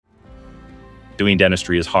doing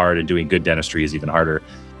dentistry is hard and doing good dentistry is even harder.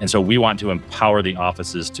 And so we want to empower the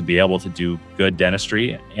offices to be able to do good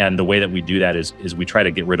dentistry. And the way that we do that is we try to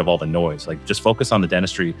get rid of all the noise. Like just focus on the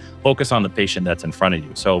dentistry, focus on the patient that's in front of you.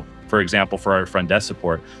 So for example, for our front desk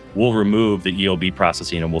support, we'll remove the EOB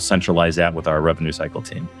processing and we'll centralize that with our revenue cycle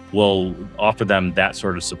team. We'll offer them that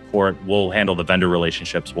sort of support. We'll handle the vendor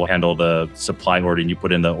relationships. We'll handle the supply order and you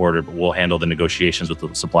put in the order, but we'll handle the negotiations with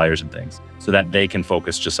the suppliers and things so that they can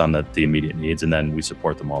focus just on the immediate needs. And then we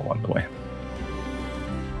support them all along the way.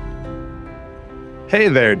 Hey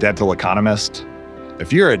there, dental economist.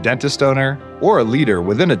 If you're a dentist owner or a leader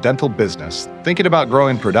within a dental business thinking about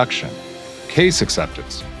growing production, case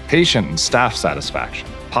acceptance, patient and staff satisfaction,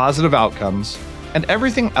 positive outcomes, and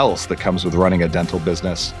everything else that comes with running a dental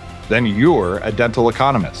business, then you're a dental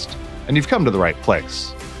economist, and you've come to the right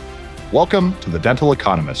place. Welcome to the Dental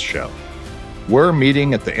Economist Show. We're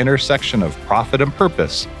meeting at the intersection of profit and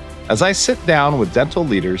purpose as I sit down with dental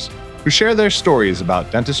leaders who share their stories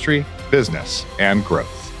about dentistry, business, and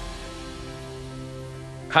growth.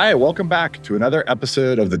 Hi, welcome back to another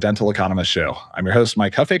episode of the Dental Economist Show. I'm your host,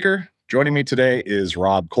 Mike Huffaker. Joining me today is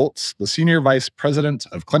Rob Kolts, the Senior Vice President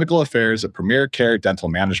of Clinical Affairs at Premier Care Dental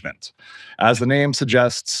Management. As the name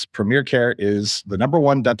suggests, Premier Care is the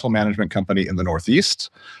 #1 dental management company in the Northeast,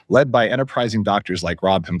 led by enterprising doctors like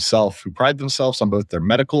Rob himself, who pride themselves on both their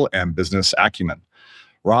medical and business acumen.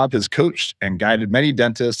 Rob has coached and guided many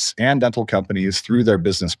dentists and dental companies through their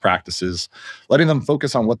business practices, letting them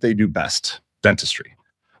focus on what they do best, dentistry.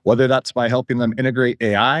 Whether that's by helping them integrate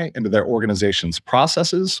AI into their organization's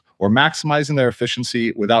processes or maximizing their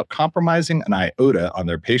efficiency without compromising an iota on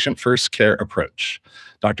their patient-first care approach.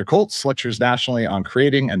 Dr. Kolts lectures nationally on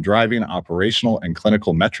creating and driving operational and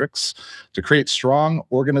clinical metrics to create strong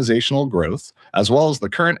organizational growth, as well as the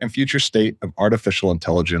current and future state of artificial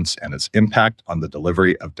intelligence and its impact on the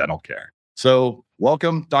delivery of dental care. So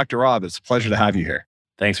welcome, Dr. Rob. It's a pleasure to have you here.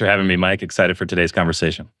 Thanks for having me, Mike. Excited for today's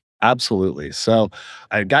conversation. Absolutely. So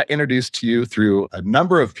I got introduced to you through a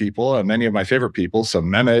number of people, and many of my favorite people. So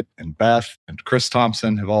Mehmet and Beth and Chris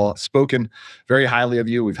Thompson have all spoken very highly of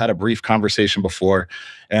you. We've had a brief conversation before.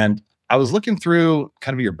 And I was looking through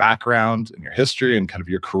kind of your background and your history and kind of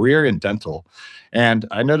your career in dental. And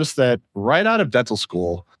I noticed that right out of dental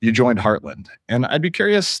school, you joined Heartland. And I'd be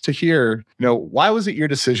curious to hear, why was it your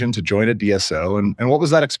decision to join a DSO and what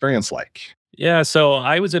was that experience like? Yeah, so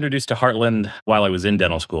I was introduced to Heartland while I was in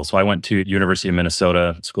dental school. So I went to University of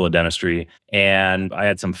Minnesota School of Dentistry, and I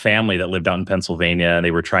had some family that lived out in Pennsylvania, and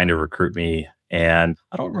they were trying to recruit me. And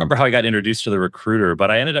I don't remember how I got introduced to the recruiter,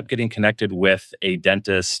 but I ended up getting connected with a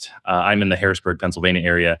dentist. I'm in the Harrisburg, Pennsylvania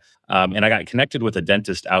area, and I got connected with a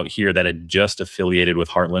dentist out here that had just affiliated with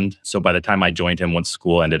Heartland. So by the time I joined him, once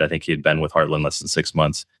school ended, I think he had been with Heartland less than 6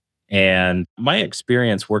 months. And my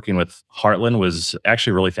experience working with Heartland was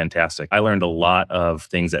actually really fantastic. I learned a lot of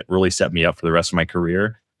things that really set me up for the rest of my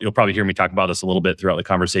career. You'll probably hear me talk about this a little bit throughout the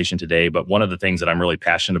conversation today, but one of the things that I'm really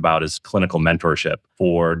passionate about is clinical mentorship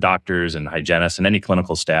for doctors and hygienists and any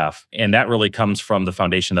clinical staff. And that really comes from the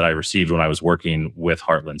foundation that I received when I was working with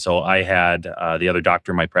Heartland. So I had the other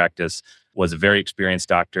doctor in my practice was a very experienced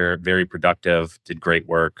doctor, very productive, did great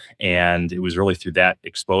work. And it was really through that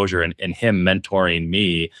exposure and him mentoring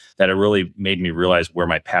me that it really made me realize where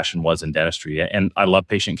my passion was in dentistry. And I love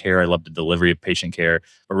patient care. I love the delivery of patient care.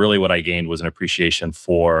 But really what I gained was an appreciation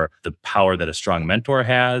for the power that a strong mentor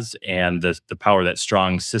has and the power that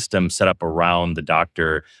strong systems set up around the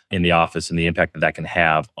doctor in the office and the impact that that can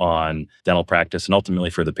have on dental practice and ultimately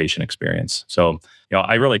for the patient experience. So,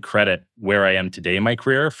 I really credit where I am today in my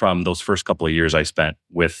career from those first couple of years I spent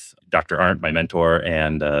with Dr. Arndt, my mentor,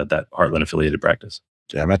 and that Heartland affiliated practice.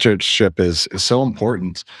 Yeah, mentorship is so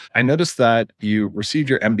important. I noticed that you received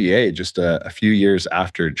your MBA just a few years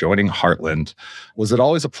after joining Heartland. Was it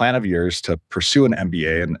always a plan of yours to pursue an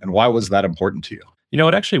MBA, and why was that important to you?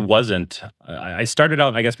 It actually wasn't. I started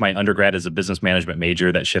out, I guess, my undergrad as a business management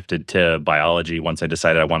major that shifted to biology once I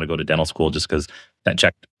decided I wanted to go to dental school just because that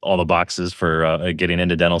checked all the boxes for getting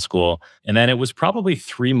into dental school. And then it was probably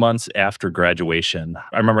 3 months after graduation.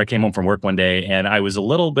 I remember I came home from work one day and I was a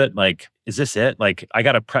little bit like, is this it? Like, I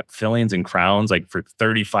got to prep fillings and crowns like for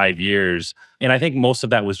 35 years. And I think most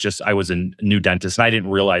of that was just, I was a new dentist and I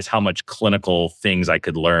didn't realize how much clinical things I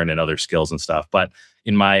could learn and other skills and stuff. But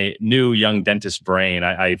in my new young dentist brain,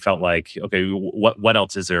 I felt like, okay, what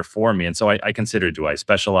else is there for me? And so I considered, do I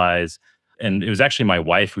specialize? And it was actually my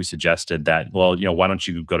wife who suggested that, well, why don't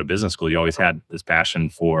you go to business school? You always had this passion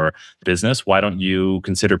for business. Why don't you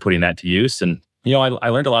consider putting that to use? And, I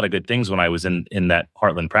learned a lot of good things when I was in that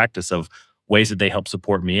Heartland practice of ways that they help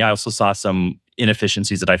support me. I also saw some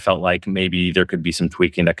inefficiencies that I felt like maybe there could be some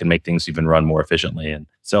tweaking that could make things even run more efficiently. And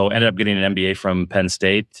so ended up getting an MBA from Penn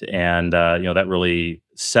State. And, that really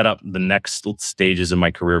set up the next stages of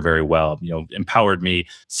my career very well, empowered me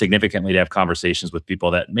significantly to have conversations with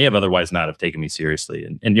people that may have otherwise not have taken me seriously.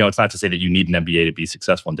 And it's not to say that you need an MBA to be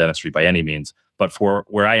successful in dentistry by any means, but for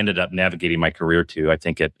where I ended up navigating my career to, I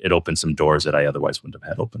think it opened some doors that I otherwise wouldn't have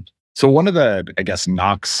had opened. So one of the, I guess,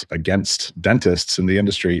 knocks against dentists in the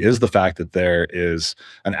industry is the fact that there is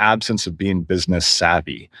an absence of being business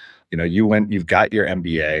savvy. You've got your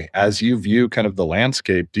MBA. As you view kind of the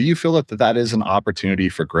landscape, do you feel that is an opportunity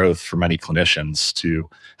for growth for many clinicians to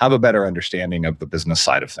have a better understanding of the business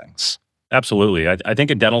side of things? Absolutely. I think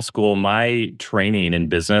in dental school, my training in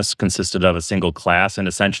business consisted of a single class. And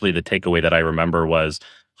essentially the takeaway that I remember was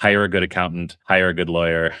hire a good accountant, hire a good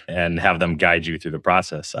lawyer, and have them guide you through the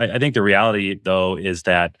process. I think the reality, though, is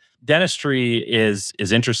that dentistry is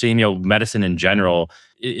interesting. Medicine in general.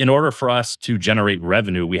 In order for us to generate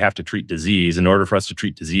revenue, we have to treat disease. In order for us to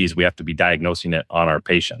treat disease, we have to be diagnosing it on our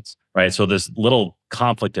patients, right? So this little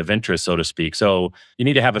conflict of interest, so to speak. So you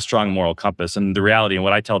need to have a strong moral compass. And the reality, and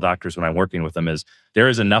what I tell doctors when I'm working with them is there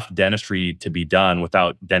is enough dentistry to be done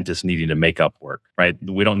without dentists needing to make up work, right?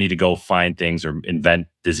 We don't need to go find things or invent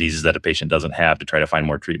diseases that a patient doesn't have to try to find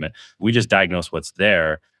more treatment. We just diagnose what's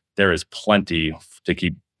there. There is plenty to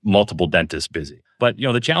keep multiple dentists busy. But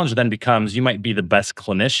the challenge then becomes you might be the best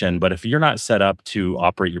clinician, but if you're not set up to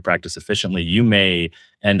operate your practice efficiently, you may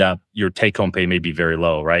end up, your take-home pay may be very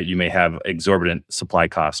low, right? You may have exorbitant supply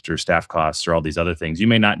costs or staff costs or all these other things. You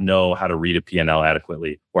may not know how to read a P&L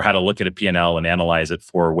adequately or how to look at a P&L and analyze it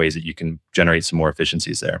for ways that you can generate some more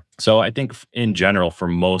efficiencies there. So I think in general, for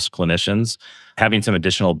most clinicians, having some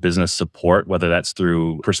additional business support, whether that's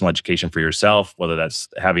through personal education for yourself, whether that's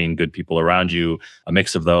having good people around you, a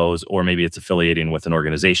mix of those, or maybe it's affiliating with an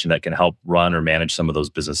organization that can help run or manage some of those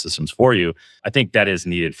business systems for you. I think that is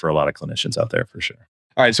needed for a lot of clinicians out there for sure.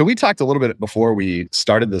 All right. So we talked a little bit before we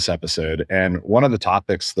started this episode, and one of the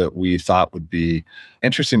topics that we thought would be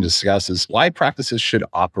interesting to discuss is why practices should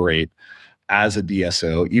operate as a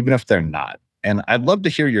DSO, even if they're not. And I'd love to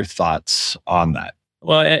hear your thoughts on that.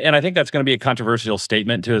 Well, and I think that's going to be a controversial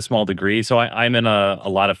statement to a small degree. So I'm in a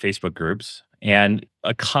lot of Facebook groups, and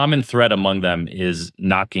a common thread among them is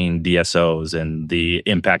knocking DSOs and the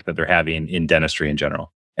impact that they're having in dentistry in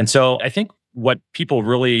general. And so I think what people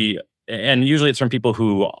really, and usually it's from people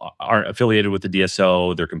who aren't affiliated with the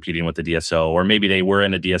DSO, they're competing with the DSO, or maybe they were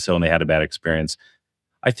in a DSO and they had a bad experience.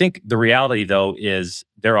 I think the reality, though, is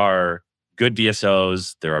there are good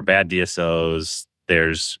DSOs, there are bad DSOs,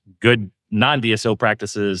 there's good non-DSO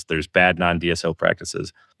practices, there's bad non-DSO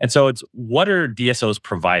practices. And so it's, what are DSOs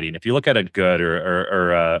providing? If you look at a good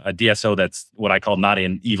or a DSO that's what I call not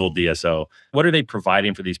an evil DSO, what are they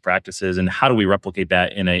providing for these practices, and how do we replicate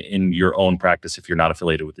that in your own practice if you're not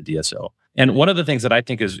affiliated with the DSO? And one of the things that I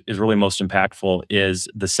think is really most impactful is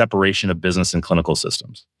the separation of business and clinical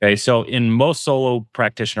systems. Okay, so in most solo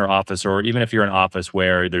practitioner office, or even if you're in an office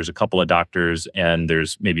where there's a couple of doctors and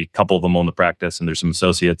there's maybe a couple of them own the practice and there's some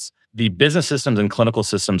associates, the business systems and clinical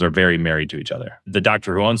systems are very married to each other. The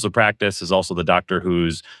doctor who owns the practice is also the doctor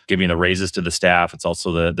who's giving the raises to the staff. It's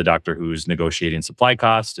also the doctor who's negotiating supply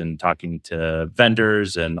costs and talking to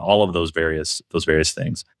vendors and all of those various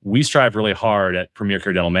things. We strive really hard at Premier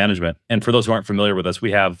Care Dental Management. And for those who aren't familiar with us,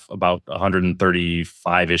 we have about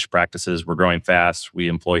 135-ish practices. We're growing fast. We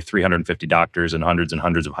employ 350 doctors and hundreds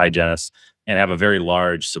of hygienists, and have a very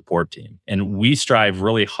large support team. And we strive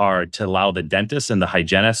really hard to allow the dentists and the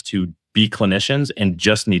hygienists to be clinicians and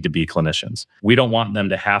just need to be clinicians. We don't want them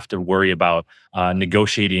to have to worry about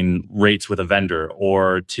negotiating rates with a vendor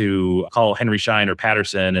or to call Henry Schein or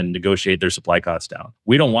Patterson and negotiate their supply costs down.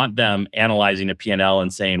 We don't want them analyzing a P&L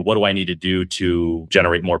and saying, what do I need to do to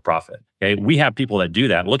generate more profit? Okay, we have people that do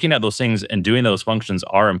that. Looking at those things and doing those functions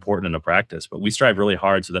are important in a practice, but we strive really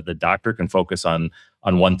hard so that the doctor can focus on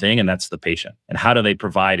one thing, and that's the patient. And how do they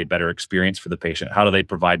provide a better experience for the patient? How do they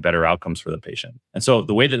provide better outcomes for the patient? And so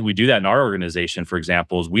the way that we do that in our organization, for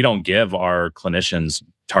example, is we don't give our clinicians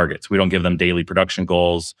targets. We don't give them daily production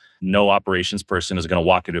goals. No operations person is going to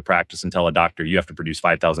walk into a practice and tell a doctor, you have to produce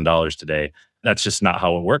 $5,000 today. That's just not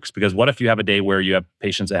how it works. Because what if you have a day where you have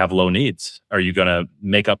patients that have low needs? Are you going to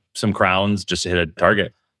make up some crowns just to hit a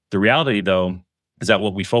target? The reality, though, is that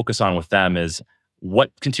what we focus on with them is,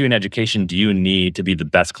 what continuing education do you need to be the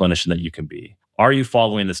best clinician that you can be? Are you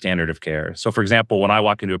following the standard of care? So, for example, when I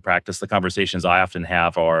walk into a practice, the conversations I often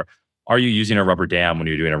have are you using a rubber dam when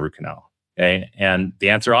you're doing a root canal? Okay. And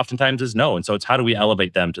the answer oftentimes is no. And so it's, how do we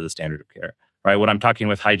elevate them to the standard of care? Right? When I'm talking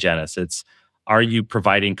with hygienists, it's, are you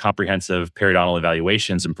providing comprehensive periodontal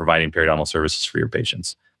evaluations and providing periodontal services for your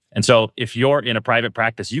patients? And so if you're in a private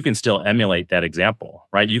practice, you can still emulate that example,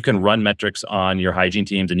 right? You can run metrics on your hygiene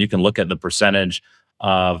teams and you can look at the percentage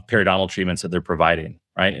of periodontal treatments that they're providing,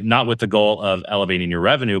 right? Not with the goal of elevating your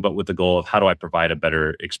revenue, but with the goal of how do I provide a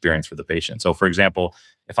better experience for the patient? So for example,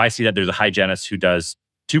 if I see that there's a hygienist who does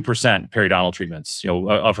 2% periodontal treatments,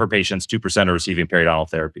 of her patients, 2% are receiving periodontal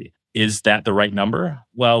therapy. Is that the right number?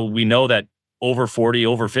 Well, we know that over 40,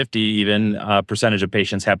 over 50 even percentage of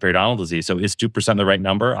patients have periodontal disease. So is 2% the right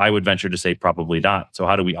number? I would venture to say probably not. So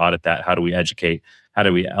how do we audit that? How do we educate? How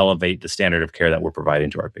do we elevate the standard of care that we're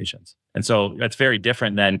providing to our patients? And so that's very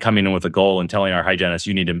different than coming in with a goal and telling our hygienists,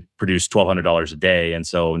 you need to produce $1,200 a day. And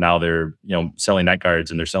so now they're selling night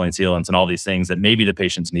guards and they're selling sealants and all these things that maybe the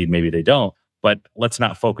patients need, maybe they don't. But let's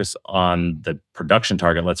not focus on the production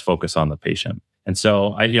target. Let's focus on the patient. And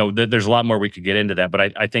so, there's a lot more we could get into that,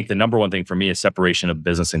 but I think the number one thing for me is separation of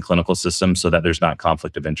business and clinical systems, so that there's not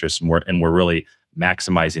conflict of interest, and we're really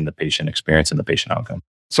maximizing the patient experience and the patient outcome.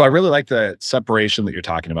 So I really like the separation that you're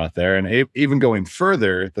talking about there, and even going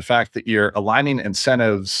further, the fact that you're aligning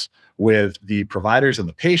incentives with the providers and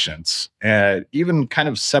the patients, and even kind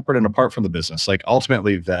of separate and apart from the business. Like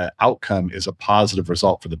ultimately, the outcome is a positive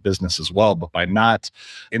result for the business as well. But by not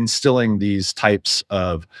instilling these types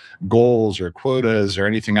of goals or quotas or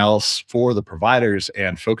anything else for the providers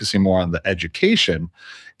and focusing more on the education,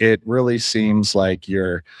 it really seems like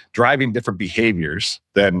you're driving different behaviors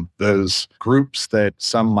than those groups that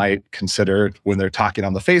some might consider when they're talking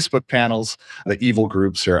on the Facebook panels, the evil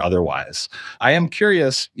groups or otherwise. I am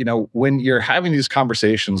curious, when you're having these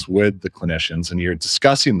conversations with the clinicians and you're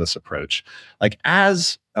discussing this approach, like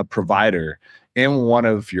as a provider in one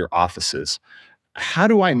of your offices, how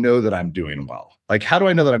do I know that I'm doing well? Like, how do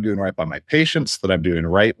I know that I'm doing right by my patients, that I'm doing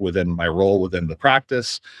right within my role within the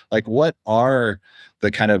practice? Like, what are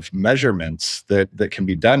the kind of measurements that can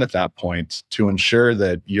be done at that point to ensure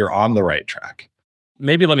that you're on the right track?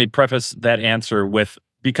 Maybe let me preface that answer with,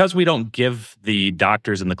 because we don't give the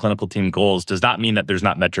doctors and the clinical team goals does not mean that there's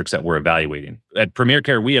not metrics that we're evaluating. At Premier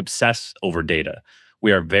Care, we obsess over data.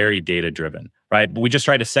 We are very data driven, right? But we just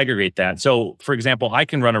try to segregate that. So for example, I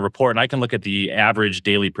can run a report and I can look at the average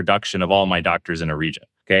daily production of all my doctors in a region.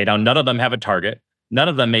 Okay. Now, none of them have a target. None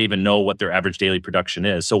of them may even know what their average daily production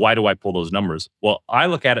is. So why do I pull those numbers? Well, I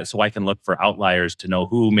look at it so I can look for outliers to know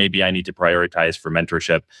who maybe I need to prioritize for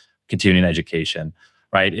mentorship, continuing education,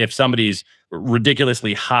 right? If somebody's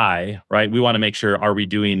ridiculously high, right? We want to make sure, are we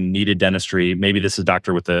doing needed dentistry? Maybe this is a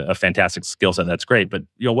doctor with a fantastic skill set. That's great. But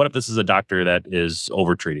what if this is a doctor that is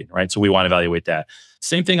over-treating, right? So we want to evaluate that.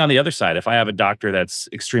 Same thing on the other side. If I have a doctor that's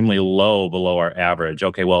extremely low below our average,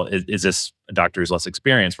 okay, well, is this a doctor who's less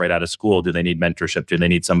experienced right out of school? Do they need mentorship? Do they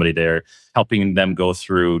need somebody there helping them go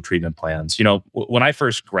through treatment plans? When I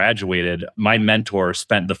first graduated, my mentor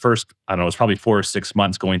spent the first, I don't know, it was probably 4 or 6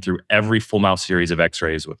 months going through every full mouth series of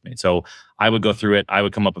x-rays with me. So I would go through it. I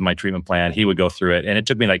would come up with my treatment plan. He would go through it. And it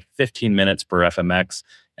took me like 15 minutes per FMX.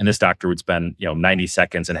 And this doctor would spend, 90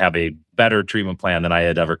 seconds and have a better treatment plan than I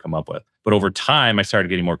had ever come up with. But over time, I started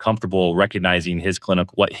getting more comfortable recognizing his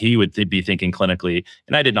clinic, what he would be thinking clinically.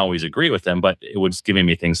 And I didn't always agree with him, but it was giving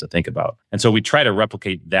me things to think about. And so we try to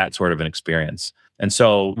replicate that sort of an experience. And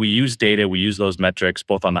so we use data, we use those metrics,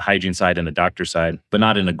 both on the hygiene side and the doctor side, but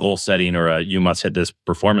not in a goal setting or a you must hit this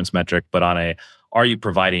performance metric, but on a, are you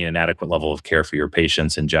providing an adequate level of care for your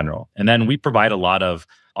patients in general? And then we provide a lot of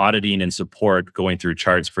auditing and support going through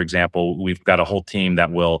charts. For example, we've got a whole team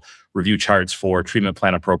that will review charts for treatment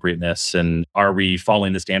plan appropriateness. And are we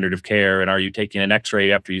following the standard of care? And are you taking an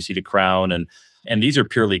x-ray after you see the crown? And these are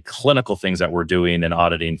purely clinical things that we're doing and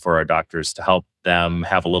auditing for our doctors to help them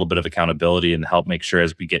have a little bit of accountability and help make sure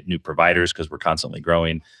as we get new providers, because we're constantly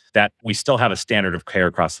growing, that we still have a standard of care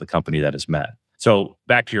across the company that is met. So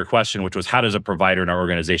back to your question, which was how does a provider in our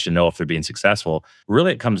organization know if they're being successful?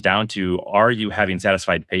 Really, it comes down to, are you having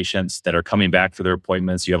satisfied patients that are coming back for their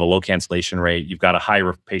appointments? You have a low cancellation rate. You've got a high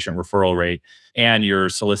patient referral rate, and you're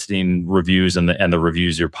soliciting reviews and the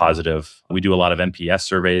reviews are positive. We do a lot of NPS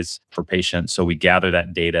surveys for patients. So we gather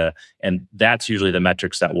that data, and that's usually the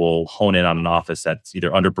metrics that will hone in on an office that's either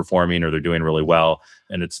underperforming or they're doing really well.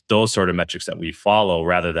 And it's those sort of metrics that we follow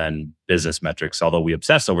rather than business metrics. Although we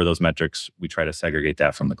obsess over those metrics, we try to segregate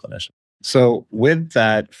that from the clinician. So with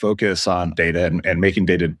that focus on data and making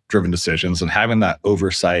data-driven decisions and having that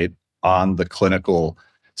oversight on the clinical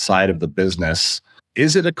side of the business,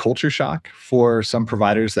 Is it a culture shock for some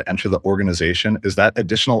providers that enter the organization? Is that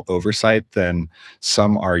additional oversight than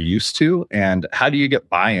some are used to? And how do you get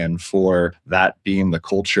buy-in for that being the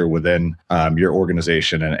culture within your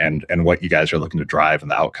organization and what you guys are looking to drive and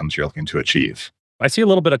the outcomes you're looking to achieve? I see a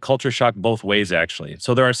little bit of culture shock both ways, actually.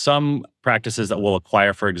 So there are some practices that we'll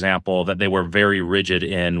acquire, for example, that they were very rigid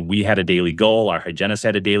in. We had a daily goal. Our hygienists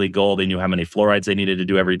had a daily goal. They knew how many fluorides they needed to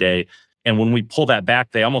do every day. And when we pull that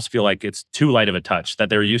back, they almost feel like it's too light of a touch,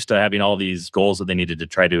 that they're used to having all these goals that they needed to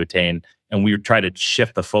try to attain. And we try to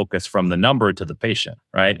shift the focus from the number to the patient,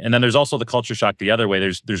 right? And then there's also the culture shock the other way.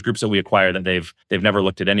 There's groups that we acquire that they've never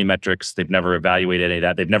looked at any metrics, they've never evaluated any of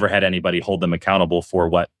that, they've never had anybody hold them accountable for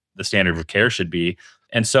what the standard of care should be.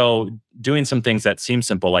 And so doing some things that seem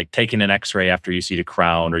simple, like taking an x-ray after you see a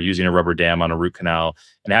crown or using a rubber dam on a root canal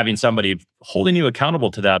and having somebody holding you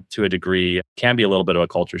accountable to that to a degree can be a little bit of a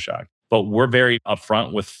culture shock. But we're very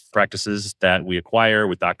upfront with practices that we acquire,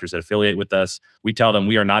 with doctors that affiliate with us. We tell them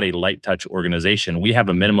we are not a light touch organization. We have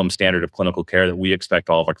a minimum standard of clinical care that we expect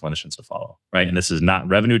all of our clinicians to follow, right? And this is not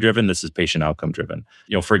revenue driven. This is patient outcome driven.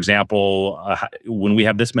 For example, when we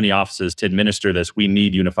have this many offices to administer this, we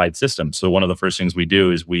need unified systems. So one of the first things we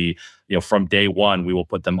do is from day one, we will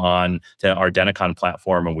put them on to our Denicon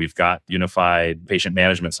platform, and we've got unified patient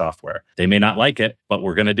management software. They may not like it, but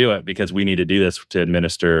we're going to do it because we need to do this to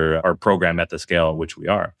administer our program at the scale at which we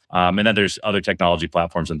are. And then there's other technology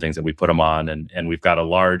platforms and things that we put them on. And we've got a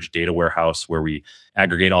large data warehouse where we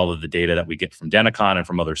aggregate all of the data that we get from Denicon and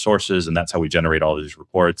from other sources. And that's how we generate all of these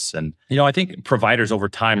reports. And, I think providers over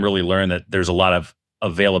time really learn that there's a lot of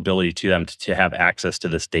availability to them to have access to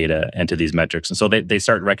this data and to these metrics. And so they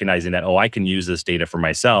start recognizing that, I can use this data for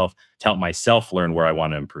myself to help myself learn where I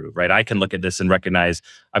want to improve, right? I can look at this and recognize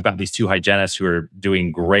I've got these two hygienists who are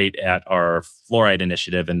doing great at our fluoride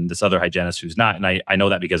initiative and this other hygienist who's not. And I know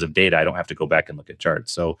that because of data. I don't have to go back and look at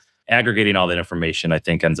charts. So aggregating all that information, I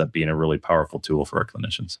think, ends up being a really powerful tool for our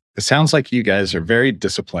clinicians. It sounds like you guys are very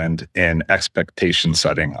disciplined in expectation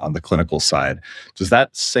setting on the clinical side. Does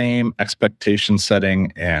that same expectation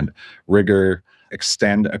setting and rigor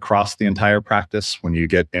extend across the entire practice when you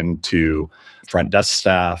get into front desk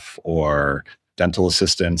staff or dental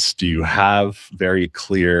assistants? Do you have very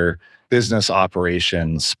clear business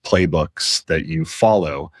operations playbooks that you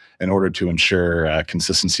follow in order to ensure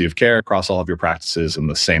consistency of care across all of your practices and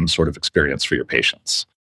the same sort of experience for your patients?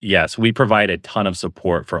 Yes, we provide a ton of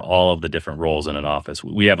support for all of the different roles in an office.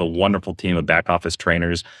 We have a wonderful team of back office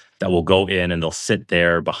trainers that will go in and they'll sit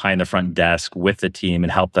there behind the front desk with the team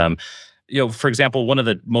and help them. For example, one of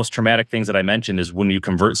the most traumatic things that I mentioned is when you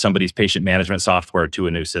convert somebody's patient management software to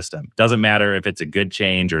a new system. Doesn't matter if it's a good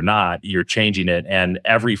change or not, you're changing it. And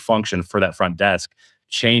every function for that front desk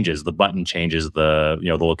changes. The button changes, the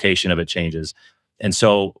location of it changes. And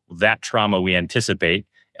so that trauma we anticipate.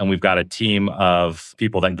 And we've got a team of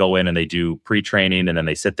people that go in and they do pre-training and then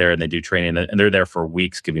they sit there and they do training and they're there for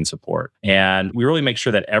weeks giving support. And we really make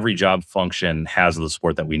sure that every job function has the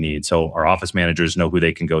support that we need. So our office managers know who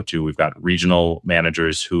they can go to. We've got regional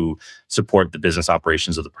managers who support the business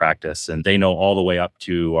operations of the practice. And they know all the way up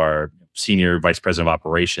to our senior vice president of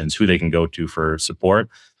operations who they can go to for support.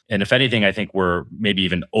 And if anything, I think we're maybe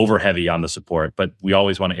even over heavy on the support, but we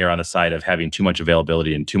always want to err on the side of having too much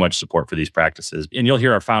availability and too much support for these practices. And you'll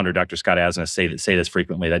hear our founder, Dr. Scott Asnes, say this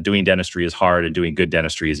frequently, that doing dentistry is hard and doing good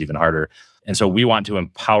dentistry is even harder. And so we want to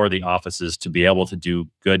empower the offices to be able to do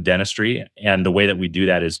good dentistry. And the way that we do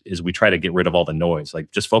that is we try to get rid of all the noise.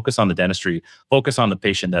 Like just focus on the dentistry, focus on the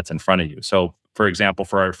patient that's in front of you. So for example,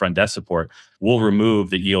 for our front desk support, we'll remove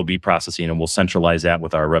the EOB processing and we'll centralize that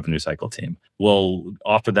with our revenue cycle team. We'll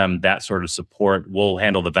offer them that sort of support. We'll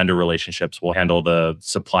handle the vendor relationships. We'll handle the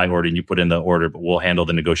supply order and you put in the order, but we'll handle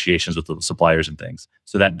the negotiations with the suppliers and things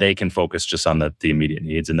so that they can focus just on the immediate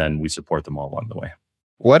needs. And then we support them all along the way.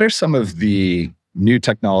 What are some of the new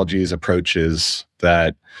technologies, approaches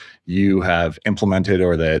that you have implemented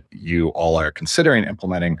or that you all are considering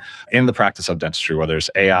implementing in the practice of dentistry, whether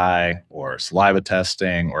it's AI or saliva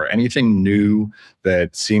testing or anything new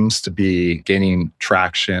that seems to be gaining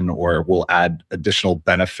traction or will add additional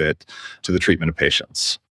benefit to the treatment of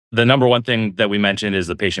patients? The number one thing that we mentioned is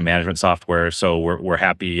the patient management software. So we're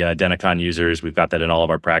happy Denicon users. We've got that in all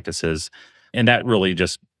of our practices. And that really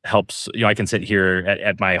just helps. I can sit here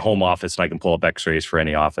at my home office and I can pull up x-rays for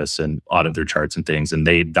any office and audit their charts and things.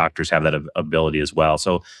 And doctors have that ability as well.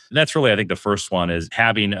 So that's really, I think the first one is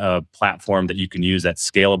having a platform that you can use that's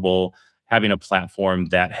scalable, having a platform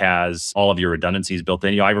that has all of your redundancies built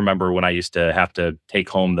in. I remember when I used to have to take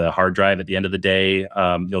home the hard drive at the end of the day,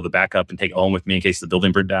 the backup, and take it home with me in case the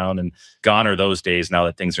building burned down. And gone are those days now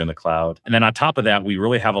that things are in the cloud. And then on top of that, we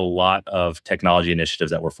really have a lot of technology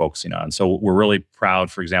initiatives that we're focusing on. So we're really proud,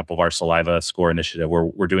 for example, of our saliva score initiative, where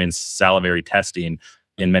we're doing salivary testing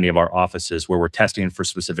in many of our offices, where we're testing for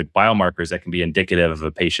specific biomarkers that can be indicative of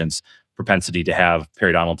a patient's propensity to have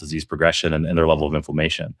periodontal disease progression and their level of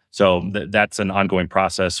inflammation. So that's an ongoing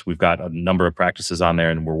process. We've got a number of practices on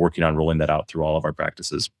there, and we're working on rolling that out through all of our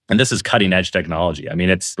practices. And this is cutting edge technology. I mean,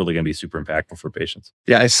 it's really going to be super impactful for patients.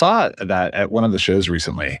 Yeah, I saw that at one of the shows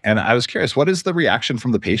recently, and I was curious, what is the reaction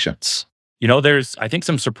from the patients? There's, I think,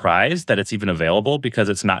 some surprise that it's even available because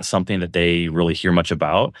it's not something that they really hear much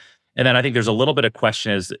about. And then I think there's a little bit of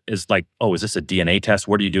question is like, oh, is this a DNA test?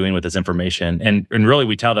 What are you doing with this information? And really,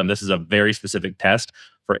 we tell them this is a very specific test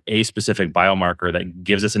for a specific biomarker that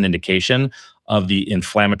gives us an indication of the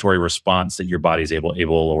inflammatory response that your body is able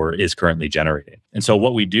or is currently generating. And so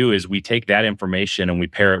what we do is we take that information and we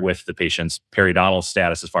pair it with the patient's periodontal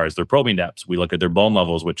status as far as their probing depths. We look at their bone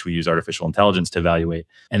levels, which we use artificial intelligence to evaluate.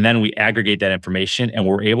 And then we aggregate that information and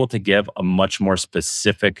we're able to give a much more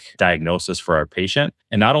specific diagnosis for our patient.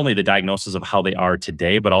 And not only the diagnosis of how they are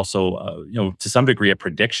today, but also, to some degree, a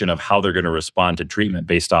prediction of how they're going to respond to treatment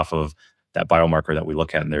based off of that biomarker that we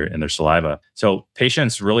look at in their saliva. So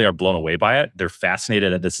patients really are blown away by it. They're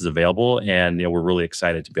fascinated that this is available, and we're really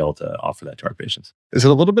excited to be able to offer that to our patients. Is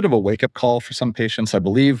it a little bit of a wake-up call for some patients? I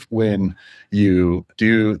believe when you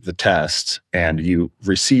do the test and you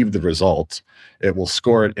receive the result, it will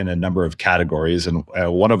score it in a number of categories. And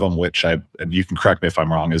one of them, and you can correct me if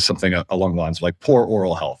I'm wrong, is something along the lines of like poor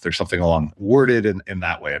oral health or something worded in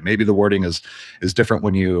that way. And maybe the wording is different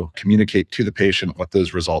when you communicate to the patient what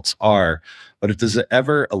those results are. But does it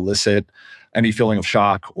ever elicit any feeling of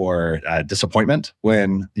shock or disappointment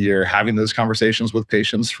when you're having those conversations with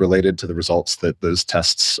patients related to the results that those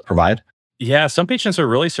tests provide? Yeah, some patients are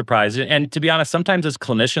really surprised. And to be honest, sometimes as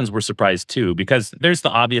clinicians, we're surprised too, because there's the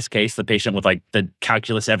obvious case, the patient with like the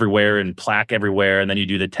calculus everywhere and plaque everywhere. And then you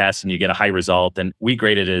do the test and you get a high result. And we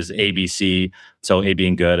grade it as A, B, C. So A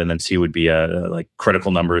being good, and then C would be a like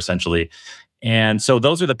critical number essentially. And so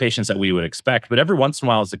those are the patients that we would expect. But every once in a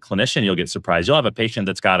while, as a clinician, you'll get surprised. You'll have a patient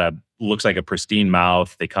that's looks like a pristine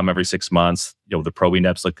mouth. They come every 6 months. The probing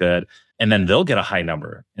depths look good. And then they'll get a high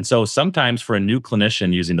number. And so sometimes for a new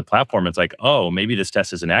clinician using the platform, it's like, oh, maybe this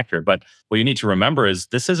test isn't accurate. But what you need to remember is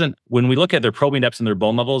when we look at their probing depths and their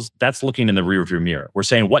bone levels, that's looking in the rearview mirror. We're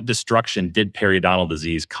saying, what destruction did periodontal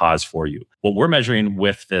disease cause for you? What we're measuring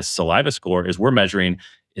with this saliva score is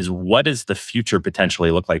what does the future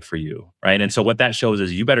potentially look like for you, right? And so what that shows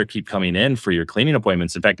is you better keep coming in for your cleaning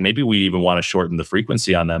appointments. In fact, maybe we even want to shorten the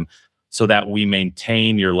frequency on them so that we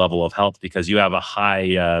maintain your level of health, because you have a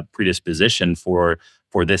high predisposition for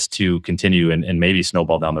this to continue and maybe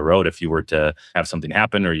snowball down the road if you were to have something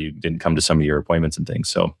happen or you didn't come to some of your appointments and things.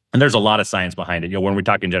 So, and there's a lot of science behind it. When we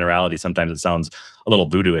talk in generality, sometimes it sounds a little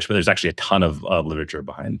voodoo-ish, but there's actually a ton of literature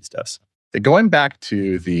behind these tests. Going back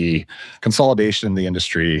to the consolidation in the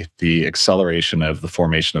industry, the acceleration of the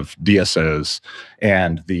formation of DSOs,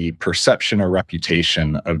 and the perception or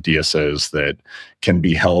reputation of DSOs that can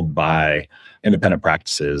be held by independent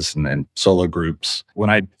practices and solo groups.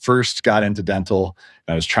 When I first got into dental,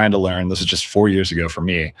 I was trying to learn, this is just 4 years ago for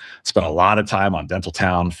me, spent a lot of time on Dental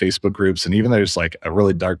Town Facebook groups, and even there's like a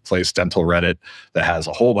really dark place, Dental Reddit, that has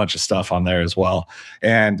a whole bunch of stuff on there as well.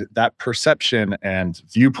 And that perception and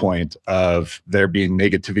viewpoint of there being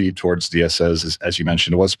negativity towards DSOs, as you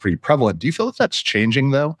mentioned, was pretty prevalent. Do you feel that that's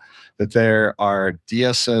changing though? That there are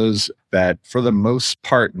DSOs that for the most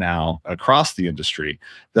part now across the industry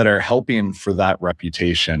that are helping for that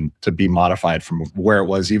reputation to be modified from where it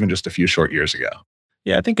was even just a few short years ago?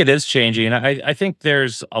 Yeah, I think it is changing. I think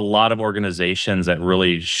there's a lot of organizations that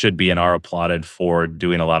really should be and are applauded for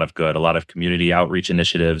doing a lot of good, a lot of community outreach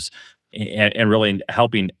initiatives, and really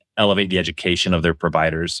helping elevate the education of their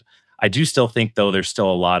providers. I do still think, though, there's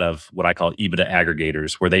still a lot of what I call EBITDA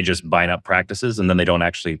aggregators, where they just bind up practices and then they don't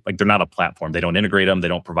actually, they're not a platform. They don't integrate them. They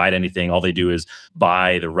don't provide anything. All they do is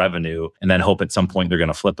buy the revenue and then hope at some point they're going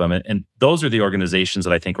to flip them. And those are the organizations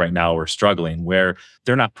that I think right now are struggling, where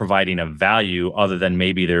they're not providing a value other than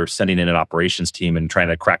maybe they're sending in an operations team and trying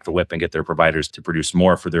to crack the whip and get their providers to produce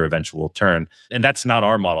more for their eventual turn. And that's not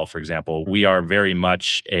our model, for example. We are very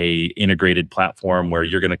much a integrated platform where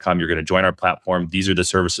you're going to come, you're going to join our platform. These are the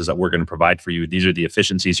services that we're going to provide for you. These are the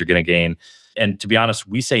efficiencies you're going to gain. And to be honest,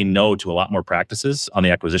 we say no to a lot more practices on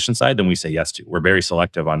the acquisition side than we say yes to. We're very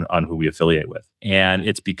selective on who we affiliate with. And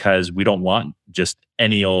it's because we don't want just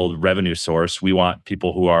any old revenue source. We want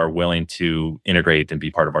people who are willing to integrate and be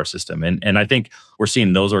part of our system. And I think we're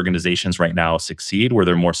seeing those organizations right now succeed where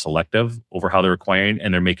they're more selective over how they're acquiring,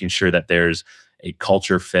 and they're making sure that there's a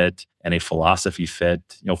culture fit and a philosophy fit.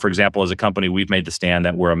 For example, as a company, we've made the stand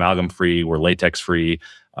that we're amalgam free, we're latex free.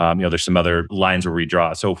 There's some other lines where we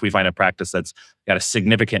draw. So if we find a practice that's got a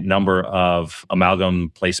significant number of amalgam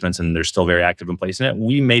placements and they're still very active in placing it,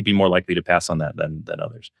 we may be more likely to pass on that than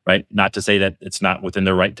others, right? Not to say that it's not within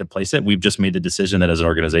their right to place it. We've just made the decision that as an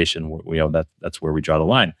organization, that's where we draw the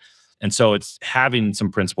line. And so it's having some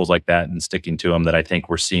principles like that and sticking to them that I think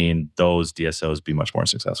we're seeing those DSOs be much more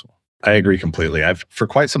successful. I agree completely. I've, for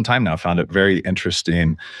quite some time now, found it very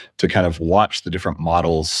interesting to kind of watch the different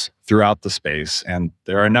models throughout the space. And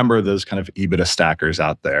there are a number of those kind of EBITDA stackers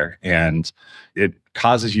out there. And it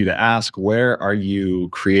causes you to ask, where are you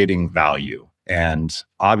creating value? And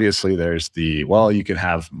obviously there's you can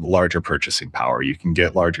have larger purchasing power. You can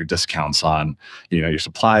get larger discounts on, your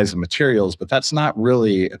supplies and materials, but that's not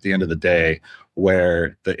really at the end of the day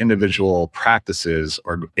where the individual practices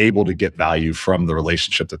are able to get value from the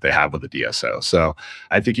relationship that they have with the DSO. So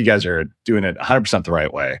I think you guys are doing it 100% the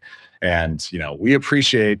right way. And, we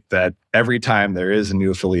appreciate that every time there is a new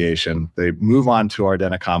affiliation, they move on to our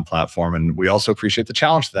Denticom platform. And we also appreciate the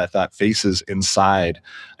challenge that faces inside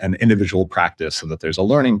an individual practice, and that there's a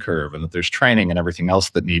learning curve and that there's training and everything else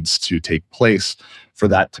that needs to take place for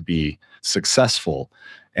that to be successful.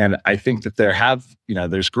 And I think that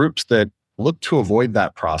there's groups that look to avoid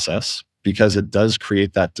that process because it does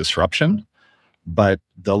create that disruption. But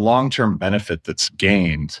the long-term benefit that's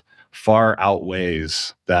gained far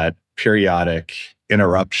outweighs that periodic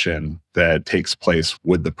interruption that takes place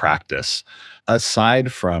with the practice.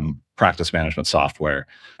 Aside from practice management software,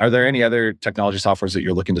 are there any other technology softwares that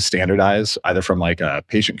you're looking to standardize, either from like a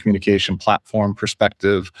patient communication platform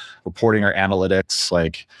perspective, reporting or analytics,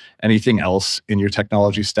 like anything else in your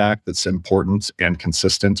technology stack that's important and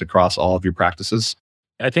consistent across all of your practices?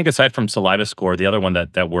 I think aside from Saliva Score, the other one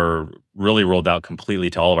that we're really rolled out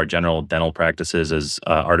completely to all of our general dental practices is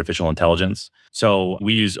artificial intelligence. So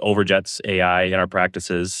we use Overjet's AI in our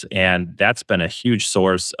practices, and that's been a huge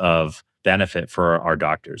source of benefit for our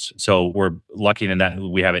doctors. So we're lucky in that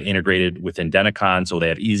we have it integrated within Denticon, so they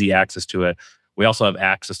have easy access to it. We also have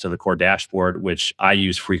access to the core dashboard, which I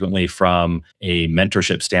use frequently from a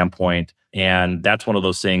mentorship standpoint. And that's one of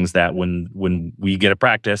those things that when we get a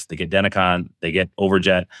practice, they get Denticon, they get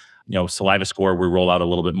Overjet. Saliva Score, we roll out a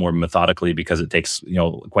little bit more methodically because it takes,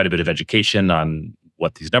 quite a bit of education on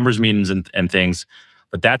what these numbers means and things.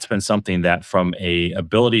 But that's been something that from a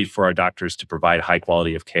ability for our doctors to provide high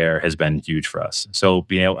quality of care has been huge for us. So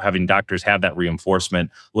having doctors have that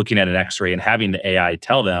reinforcement, looking at an x-ray and having the AI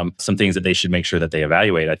tell them some things that they should make sure that they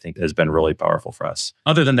evaluate, I think has been really powerful for us.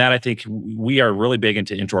 Other than that, I think we are really big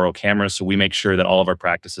into intraoral cameras. So we make sure that all of our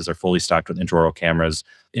practices are fully stocked with intraoral cameras.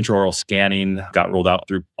 Intraoral scanning got rolled out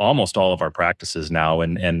through almost all of our practices now.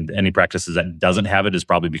 And any practices that doesn't have it is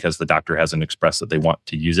probably because the doctor hasn't expressed that they want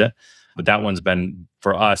to use it. But that one's been,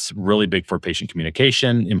 for us, really big for patient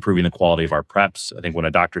communication, improving the quality of our preps. I think when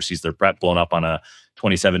a doctor sees their prep blown up on a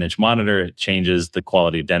 27-inch monitor, it changes the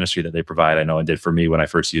quality of dentistry that they provide. I know it did for me when I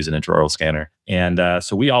first used an intraoral scanner. And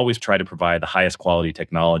so we always try to provide the highest quality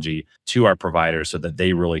technology to our providers so that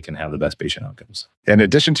they really can have the best patient outcomes. In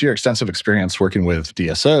addition to your extensive experience working with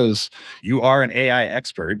DSOs, you are an AI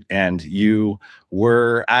expert, and you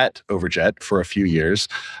were at Overjet for a few years.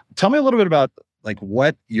 Tell me a little bit about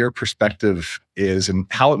what your perspective is and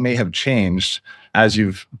how it may have changed as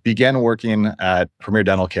you've began working at Premier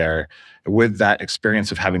Dental Care with that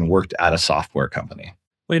experience of having worked at a software company.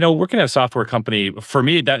 Well, working at a software company, for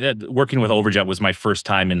me, that working with Overjet was my first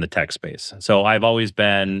time in the tech space. So I've always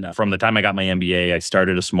been, from the time I got my MBA, I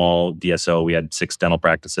started a small DSO. We had 6 dental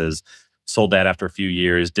practices. Sold that after a few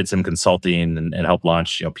years, did some consulting and helped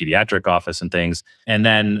launch, pediatric office and things. And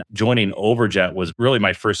then joining Overjet was really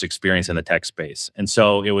my first experience in the tech space. And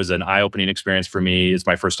so it was an eye-opening experience for me. It's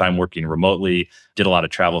my first time working remotely, did a lot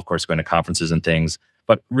of travel, of course, going to conferences and things.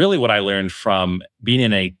 But really what I learned from being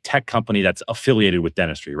in a tech company that's affiliated with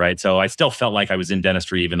dentistry, right? So I still felt like I was in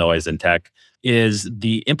dentistry, even though I was in tech, is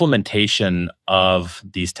the implementation of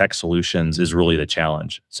these tech solutions is really the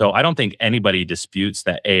challenge. So I don't think anybody disputes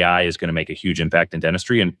that AI is going to make a huge impact in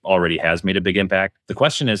dentistry and already has made a big impact. The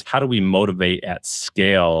question is, how do we motivate at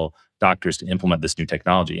scale doctors to implement this new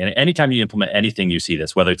technology? And anytime you implement anything, you see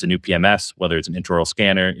this, whether it's a new PMS, whether it's an intraoral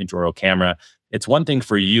scanner, intraoral camera, It's one thing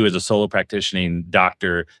for you as a solo practicing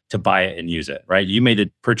doctor to buy it and use it, right? You made a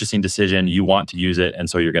purchasing decision, you want to use it, and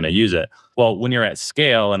so you're going to use it. Well, when you're at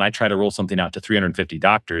scale and I try to roll something out to 350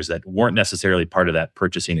 doctors that weren't necessarily part of that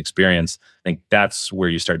purchasing experience, I think that's where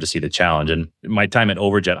you start to see the challenge. And my time at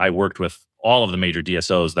Overjet, I worked with all of the major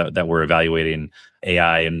DSOs that were evaluating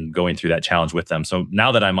AI and going through that challenge with them. So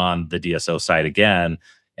now that I'm on the DSO side again,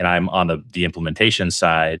 and I'm on the implementation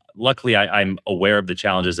side, luckily I'm aware of the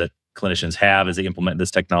challenges that clinicians have as they implement this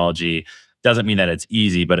technology. Doesn't mean that it's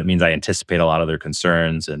easy, but it means I anticipate a lot of their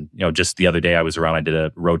concerns. And just the other day I was around, I did a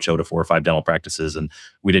roadshow to 4 or 5 dental practices, and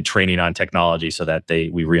we did training on technology so that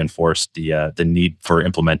we reinforced the need for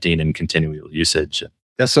implementing and continual usage.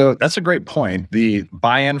 Yeah, so that's a great point. The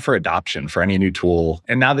buy-in for adoption for any new tool.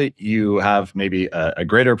 And now that you have maybe a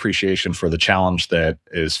greater appreciation for the challenge that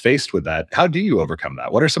is faced with that, how do you overcome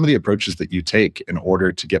that? What are some of the approaches that you take in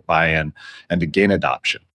order to get buy-in and to gain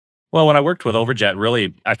adoption? Well, when I worked with Overjet,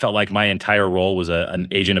 really, I felt like my entire role was an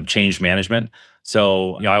agent of change management.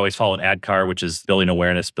 So, I always follow an ADKAR, which is building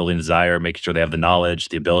awareness, building desire, making sure they have the knowledge,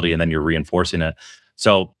 the ability, and then you're reinforcing it.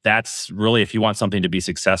 So that's really, if you want something to be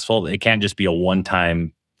successful, it can't just be a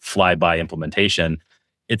one-time fly-by implementation.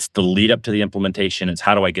 It's the lead up to the implementation. It's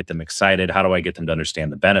how do I get them excited? How do I get them to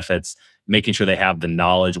understand the benefits? Making sure they have the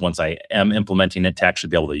knowledge once I am implementing it to actually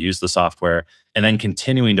be able to use the software, and then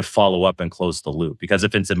continuing to follow up and close the loop. Because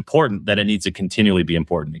if it's important, then it needs to continually be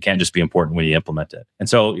important. It can't just be important when you implement it. And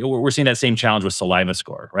so we're seeing that same challenge with Saliva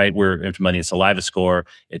Score, right? We're implementing Saliva Score.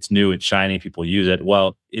 It's new, it's shiny, people use it.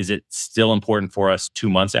 Well, is it still important for us 2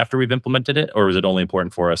 months after we've implemented it? Or is it only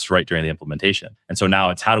important for us right during the implementation? And so now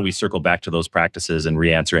it's how do we circle back to those practices and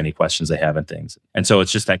re-answer any questions they have and things. And so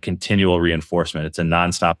it's just that continual reinforcement. It's a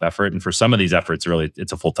nonstop effort. And for some of these efforts, really,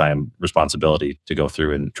 it's a full-time responsibility to go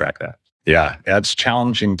through and track that. Yeah, it's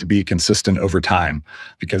challenging to be consistent over time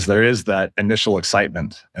because there is that initial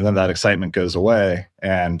excitement and then that excitement goes away.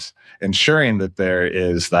 And ensuring that there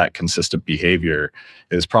is that consistent behavior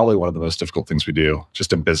is probably one of the most difficult things we do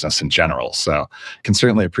just in business in general. So can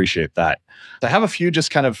certainly appreciate that. I have a few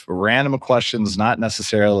just kind of random questions, not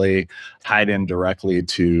necessarily tied in directly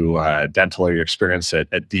to dental or your experience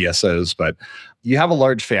at DSOs, but you have a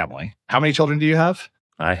large family. How many children do you have?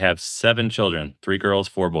 I have 7 children, 3 girls,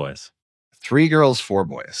 4 boys. 3 girls, 4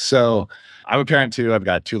 boys. So I'm a parent too. I've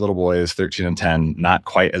got 2 little boys, 13 and 10, not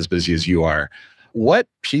quite as busy as you are. What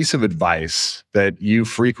piece of advice that you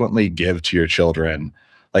frequently give to your children,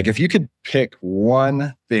 like if you could pick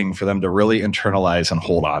one thing for them to really internalize and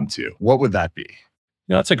hold on to, what would that be?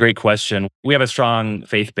 That's a great question. We have a strong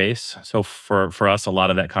faith base. So for us, a lot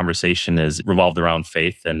of that conversation is revolved around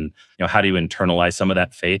faith and, how do you internalize some of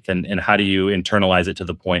that faith and how do you internalize it to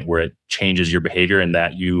the point where it changes your behavior and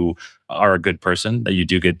that you are a good person, that you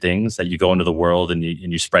do good things, that you go into the world and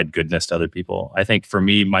you spread goodness to other people. I think for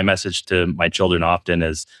me, my message to my children often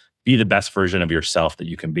is be the best version of yourself that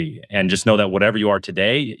you can be. And just know that whatever you are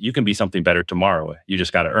today, you can be something better tomorrow. You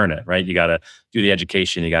just got to earn it, right? You got to do the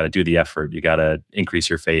education, you got to do the effort, you got to increase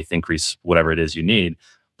your faith, increase whatever it is you need.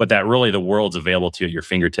 But that really the world's available to you at your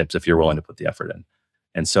fingertips if you're willing to put the effort in.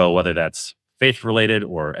 And so whether that's faith related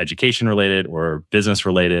or education related or business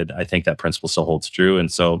related, I think that principle still holds true.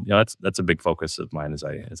 And so, that's a big focus of mine as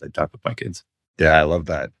I talk with my kids. Yeah, I love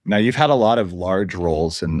that. Now, you've had a lot of large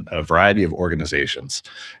roles in a variety of organizations.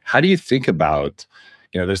 How do you think about,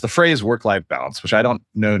 there's the phrase work-life balance, which I don't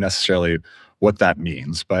know necessarily what that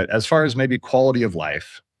means, but as far as maybe quality of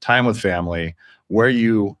life, time with family, where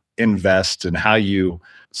you invest and how you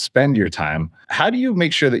spend your time, how do you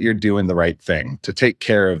make sure that you're doing the right thing to take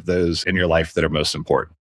care of those in your life that are most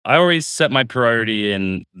important? I always set my priority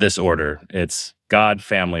in this order. It's God,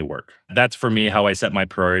 family, work. That's for me how I set my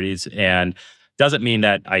priorities. And doesn't mean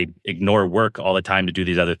that I ignore work all the time to do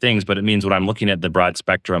these other things, but it means when I'm looking at the broad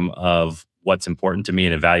spectrum of what's important to me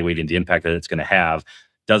and evaluating the impact that it's going to have,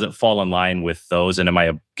 does it fall in line with those? And am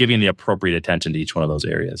I giving the appropriate attention to each one of those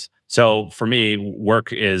areas? So for me,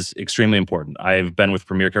 work is extremely important. I've been with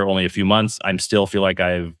Premier Care only a few months. I still feel like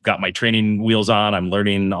I've got my training wheels on. I'm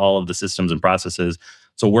learning all of the systems and processes.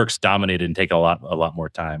 So work's dominated and take a lot more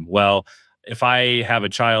time. Well, if I have a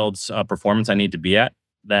child's performance I need to be at,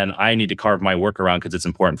 then I need to carve my work around because it's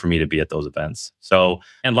important for me to be at those events. So,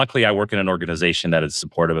 and luckily I work in an organization that is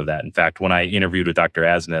supportive of that. In fact, when I interviewed with Dr.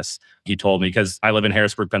 Asnes, he told me, because I live in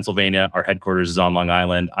Harrisburg, Pennsylvania, our headquarters is on Long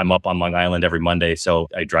Island. I'm up on Long Island every Monday. So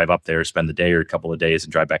I drive up there, spend the day or a couple of days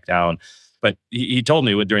and drive back down. But he told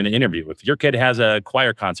me during the interview, if your kid has a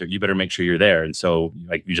choir concert, you better make sure you're there. And so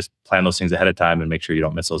you just plan those things ahead of time and make sure you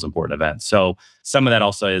don't miss those important events. So some of that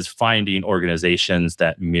also is finding organizations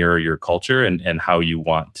that mirror your culture and how you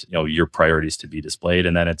want your priorities to be displayed.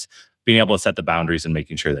 And then it's being able to set the boundaries and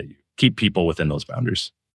making sure that you keep people within those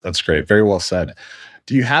boundaries. That's great. Very well said.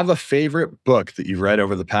 Do you have a favorite book that you've read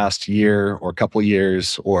over the past year or couple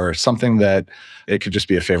years, or something that it could just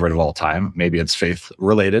be a favorite of all time? Maybe it's faith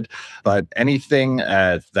related, but anything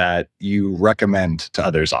that you recommend to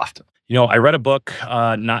others often? I read a book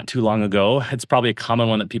not too long ago. It's probably a common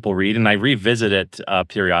one that people read, and I revisit it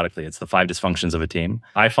periodically. It's The Five Dysfunctions of a Team.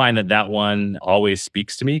 I find that one always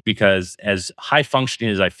speaks to me because as high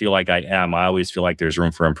functioning as I feel like I am, I always feel like there's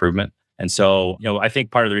room for improvement. And so, I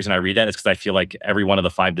think part of the reason I read that is because I feel like every one of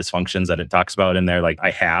the five dysfunctions that it talks about in there, like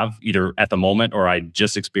I have either at the moment or I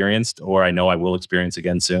just experienced or I know I will experience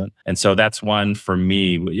again soon. And so that's one for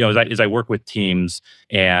me, as I work with teams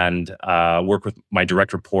and work with my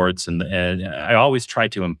direct reports and I always try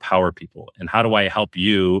to empower people. And how do I help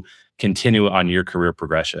you continue on your career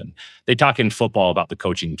progression? They talk in football about the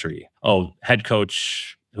coaching tree. Oh, head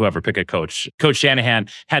coach, whoever, pick a coach. Coach Shanahan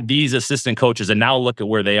had these assistant coaches, and now look at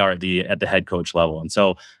where they are at the head coach level. And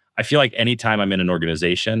so I feel like anytime I'm in an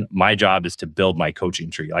organization, my job is to build my coaching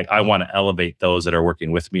tree. Like I want to elevate those that are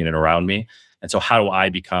working with me and around me. And so how do I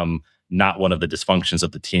become not one of the dysfunctions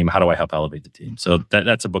of the team? How do I help elevate the team? So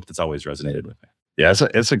that's a book that's always resonated with me. Yeah,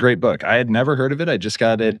 it's a great book. I had never heard of it. I just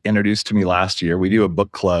got it introduced to me last year. We do a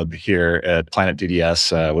book club here at Planet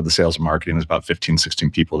DDS with the sales and marketing. There's about 15,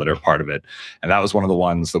 16 people that are part of it. And that was one of the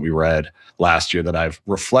ones that we read last year that I've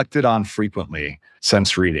reflected on frequently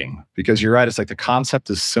since reading. Because you're right, it's like the concept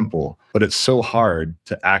is simple, but it's so hard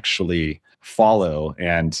to actually follow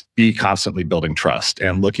and be constantly building trust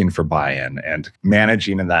and looking for buy-in and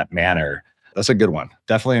managing in that manner. That's a good one.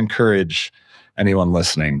 Definitely encourage anyone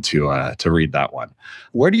listening to read that one.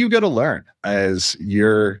 Where do you go to learn as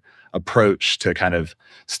your approach to kind of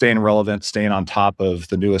staying relevant, staying on top of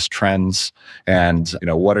the newest trends? And,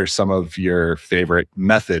 what are some of your favorite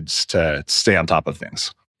methods to stay on top of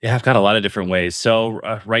things? Yeah, I've got a lot of different ways. So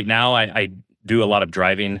right now I do a lot of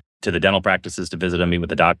driving to the dental practices to visit them, meet with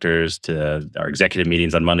the doctors, to our executive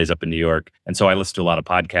meetings on Mondays up in New York. And so I listen to a lot of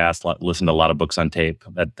podcasts, listen to a lot of books on tape.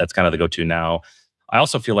 That's kind of the go-to now. I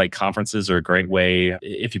also feel like conferences are a great way.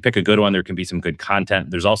 If you pick a good one, there can be some good content.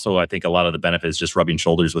 There's also, I think, a lot of the benefits just rubbing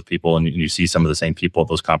shoulders with people and you see some of the same people at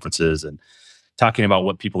those conferences and talking about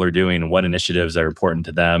what people are doing and what initiatives are important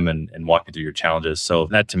to them and walking through your challenges. So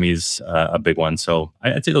that to me is a big one. So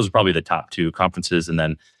I'd say those are probably the top two: conferences, and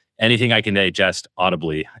then anything I can digest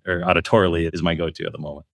audibly or auditorily is my go-to at the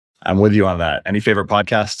moment. I'm with you on that. Any favorite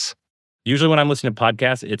podcasts? Usually when I'm listening to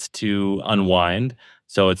podcasts, it's to unwind.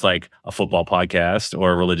 So it's like a football podcast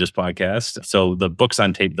or a religious podcast. So the books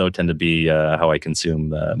on tape, though, tend to be how I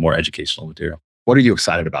consume more educational material. What are you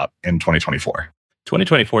excited about in 2024?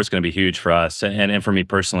 2024 is going to be huge for us and for me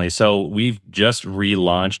personally. So we've just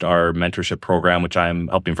relaunched our mentorship program, which I'm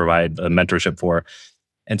helping provide a mentorship for.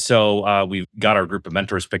 And so we've got our group of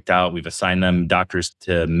mentors picked out. We've assigned them doctors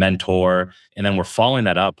to mentor. And then we're following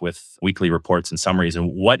that up with weekly reports and summaries.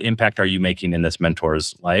 And what impact are you making in this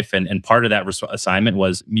mentor's life? And part of that assignment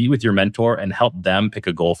was meet with your mentor and help them pick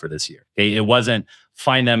a goal for this year. Okay? It wasn't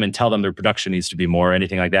find them and tell them their production needs to be more or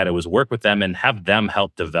anything like that. It was work with them and have them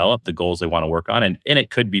help develop the goals they want to work on. And it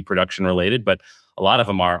could be production related, but a lot of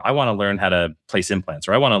them are, I want to learn how to place implants,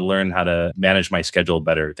 or I want to learn how to manage my schedule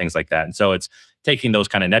better, things like that. And so it's taking those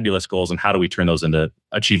kind of nebulous goals and how do we turn those into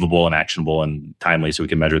achievable and actionable and timely so we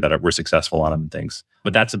can measure that we're successful on them and things.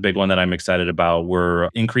 But that's a big one that I'm excited about. We're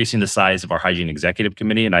increasing the size of our hygiene executive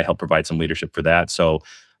committee, and I help provide some leadership for that. So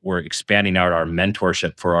we're expanding out our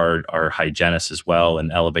mentorship for our hygienists as well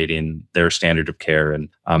and elevating their standard of care and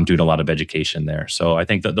doing a lot of education there. So I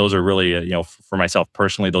think that those are really, for myself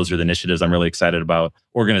personally, those are the initiatives I'm really excited about.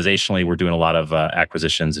 Organizationally, we're doing a lot of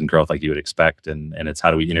acquisitions and growth like you would expect. And it's how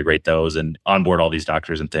do we integrate those and onboard all these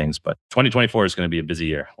doctors and things. But 2024 is going to be a busy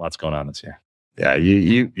year. Lots going on this year. Yeah,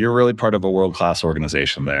 you're really part of a world-class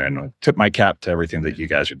organization there. And I tip my cap to everything that you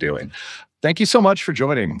guys are doing. Thank you so much for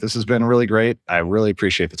joining. This has been really great. I really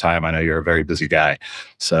appreciate the time. I know you're a very busy guy.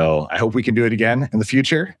 So I hope we can do it again in the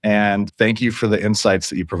future. And thank you for the insights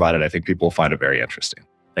that you provided. I think people will find it very interesting.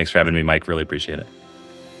 Thanks for having me, Mike. Really appreciate it.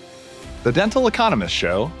 The Dental Economist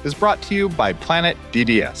Show is brought to you by Planet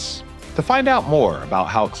DDS. To find out more about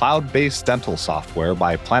how cloud-based dental software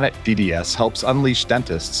by Planet DDS helps unleash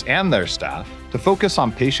dentists and their staff to focus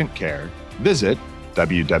on patient care, visit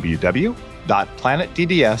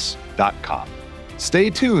www.planetdds.com. Stay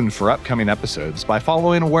tuned for upcoming episodes by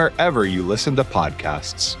following wherever you listen to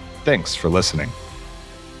podcasts. Thanks for listening.